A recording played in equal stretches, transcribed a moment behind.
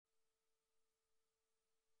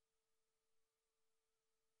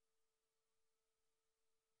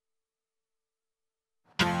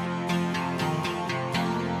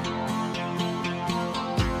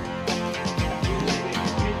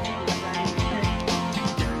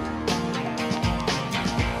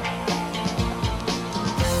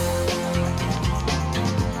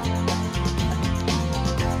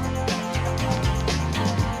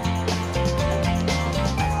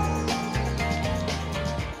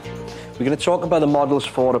We're going to talk about the Models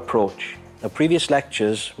 4 approach. Now, previous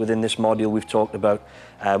lectures within this module, we've talked about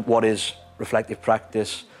what is reflective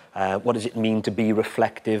practice, what does it mean to be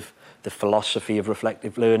reflective, the philosophy of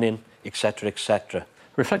reflective learning, etc., etc.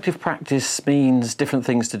 Reflective practice means different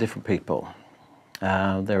things to different people.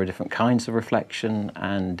 There are different kinds of reflection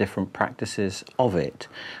and different practices of it,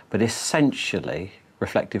 but essentially,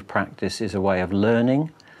 reflective practice is a way of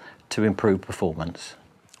learning to improve performance.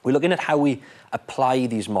 We're looking at how we apply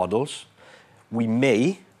these models. We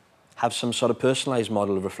may have some sort of personalised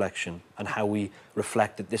model of reflection and how we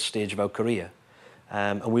reflect at this stage of our career.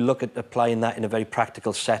 And we look at applying that in a very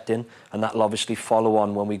practical setting, and that will obviously follow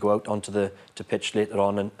on when we go out onto the pitch later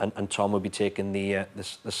on, and Tom will be taking the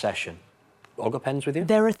session. All got pens with you?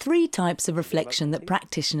 There are 3 types of reflection that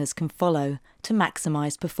practitioners can follow to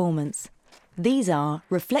maximise performance. These are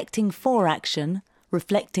reflecting for action,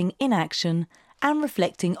 reflecting in action, and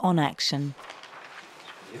reflecting on action.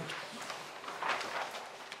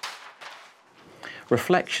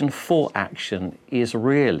 Reflection for action is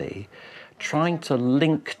really trying to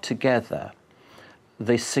link together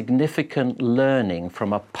the significant learning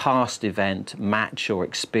from a past event, match or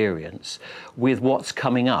experience with what's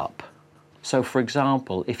coming up. So, for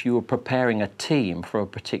example, if you were preparing a team for a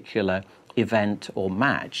particular event or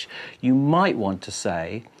match, you might want to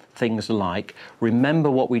say things like, remember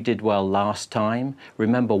what we did well last time,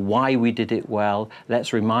 remember why we did it well,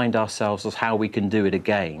 let's remind ourselves of how we can do it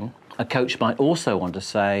again. A coach might also want to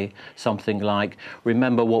say something like,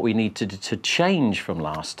 remember what we need to do to change from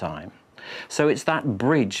last time. So it's that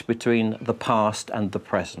bridge between the past and the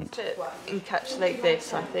present. To encapsulate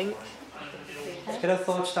this, I think. Let's get our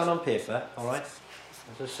thoughts down on paper, all right?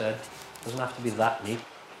 As I said, it doesn't have to be that neat.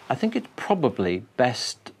 I think it's probably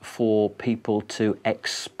best for people to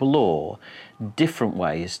explore different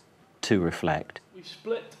ways to reflect. We've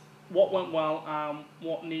split what went well and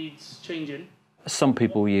what needs changing. Some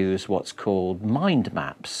people use what's called mind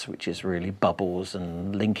maps, which is really bubbles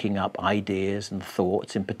and linking up ideas and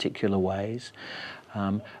thoughts in particular ways.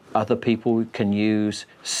 Other people can use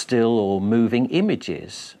still or moving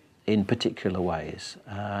images in particular ways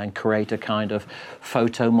and create a kind of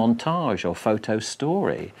photo montage or photo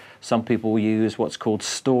story. Some people use what's called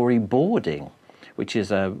storyboarding, which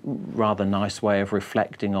is a rather nice way of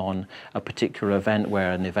reflecting on a particular event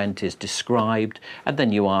where an event is described, and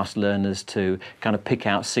then you ask learners to kind of pick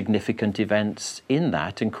out significant events in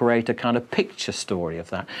that and create a kind of picture story of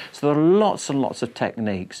that. So there are lots and lots of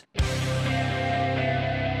techniques.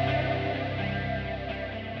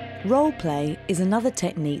 Role play is another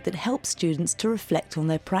technique that helps students to reflect on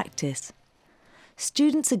their practice.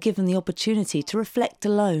 Students are given the opportunity to reflect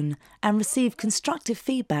alone and receive constructive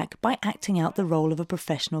feedback by acting out the role of a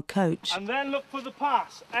professional coach. And then look for the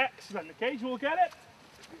pass. Excellent. Okay, you all get it?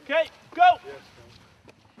 Okay, go!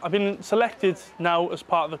 I've been selected now as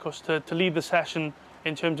part of the course to lead the session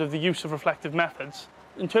in terms of the use of reflective methods.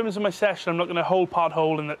 In terms of my session, I'm not going to hold part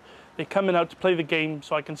hole in that they're coming out to play the game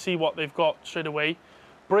so I can see what they've got straight away.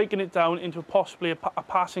 Breaking it down into possibly a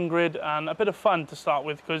passing grid and a bit of fun to start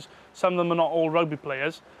with, because some of them are not all rugby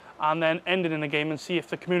players, and then ending in a game and see if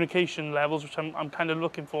the communication levels, which I'm kind of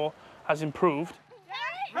looking for, has improved.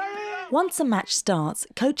 Once a match starts,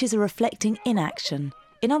 coaches are reflecting in action.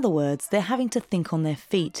 In other words, they're having to think on their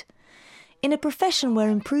feet. In a profession where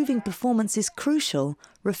improving performance is crucial,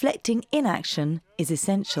 reflecting in action is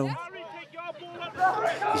essential.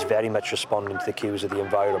 He's very much responding to the cues of the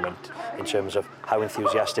environment in terms of how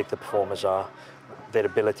enthusiastic the performers are, their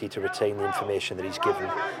ability to retain the information that he's given,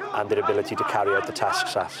 and their ability to carry out the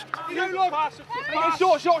tasks asked.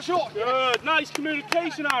 Short. Good, nice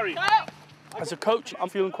communication, Harry. As a coach, I'm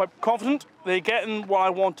feeling quite confident. They're getting what I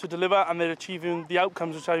want to deliver and they're achieving the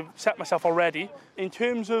outcomes which I've set myself already. In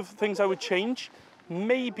terms of things I would change,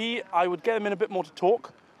 maybe I would get them in a bit more to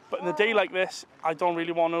talk. But in a day like this, I don't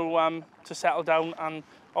really want to settle down and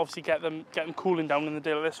obviously get them cooling down in the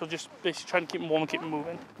day like this. So just basically trying to keep them warm and keep them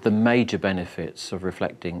moving. The major benefits of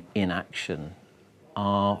reflecting in action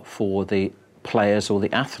are for the players or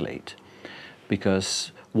the athlete,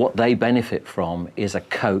 because what they benefit from is a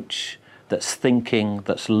coach that's thinking,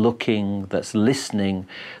 that's looking, that's listening,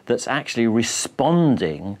 that's actually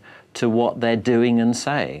responding to what they're doing and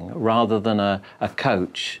saying, rather than a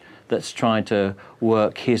coach that's trying to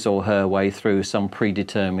work his or her way through some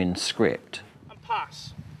predetermined script. And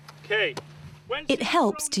pass. Okay. It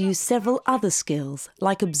helps to use several other skills,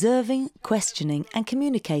 like observing, questioning and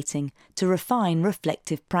communicating, to refine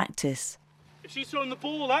reflective practice. If she's throwing the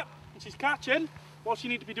ball up and she's catching, what does she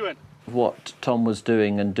need to be doing? What Tom was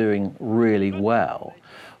doing and doing really well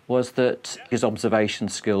was that his observation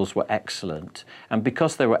skills were excellent, and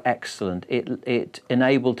because they were excellent, it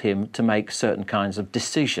enabled him to make certain kinds of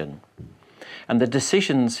decision. And the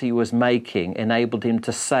decisions he was making enabled him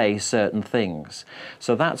to say certain things.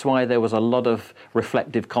 So that's why there was a lot of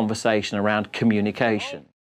reflective conversation around communication.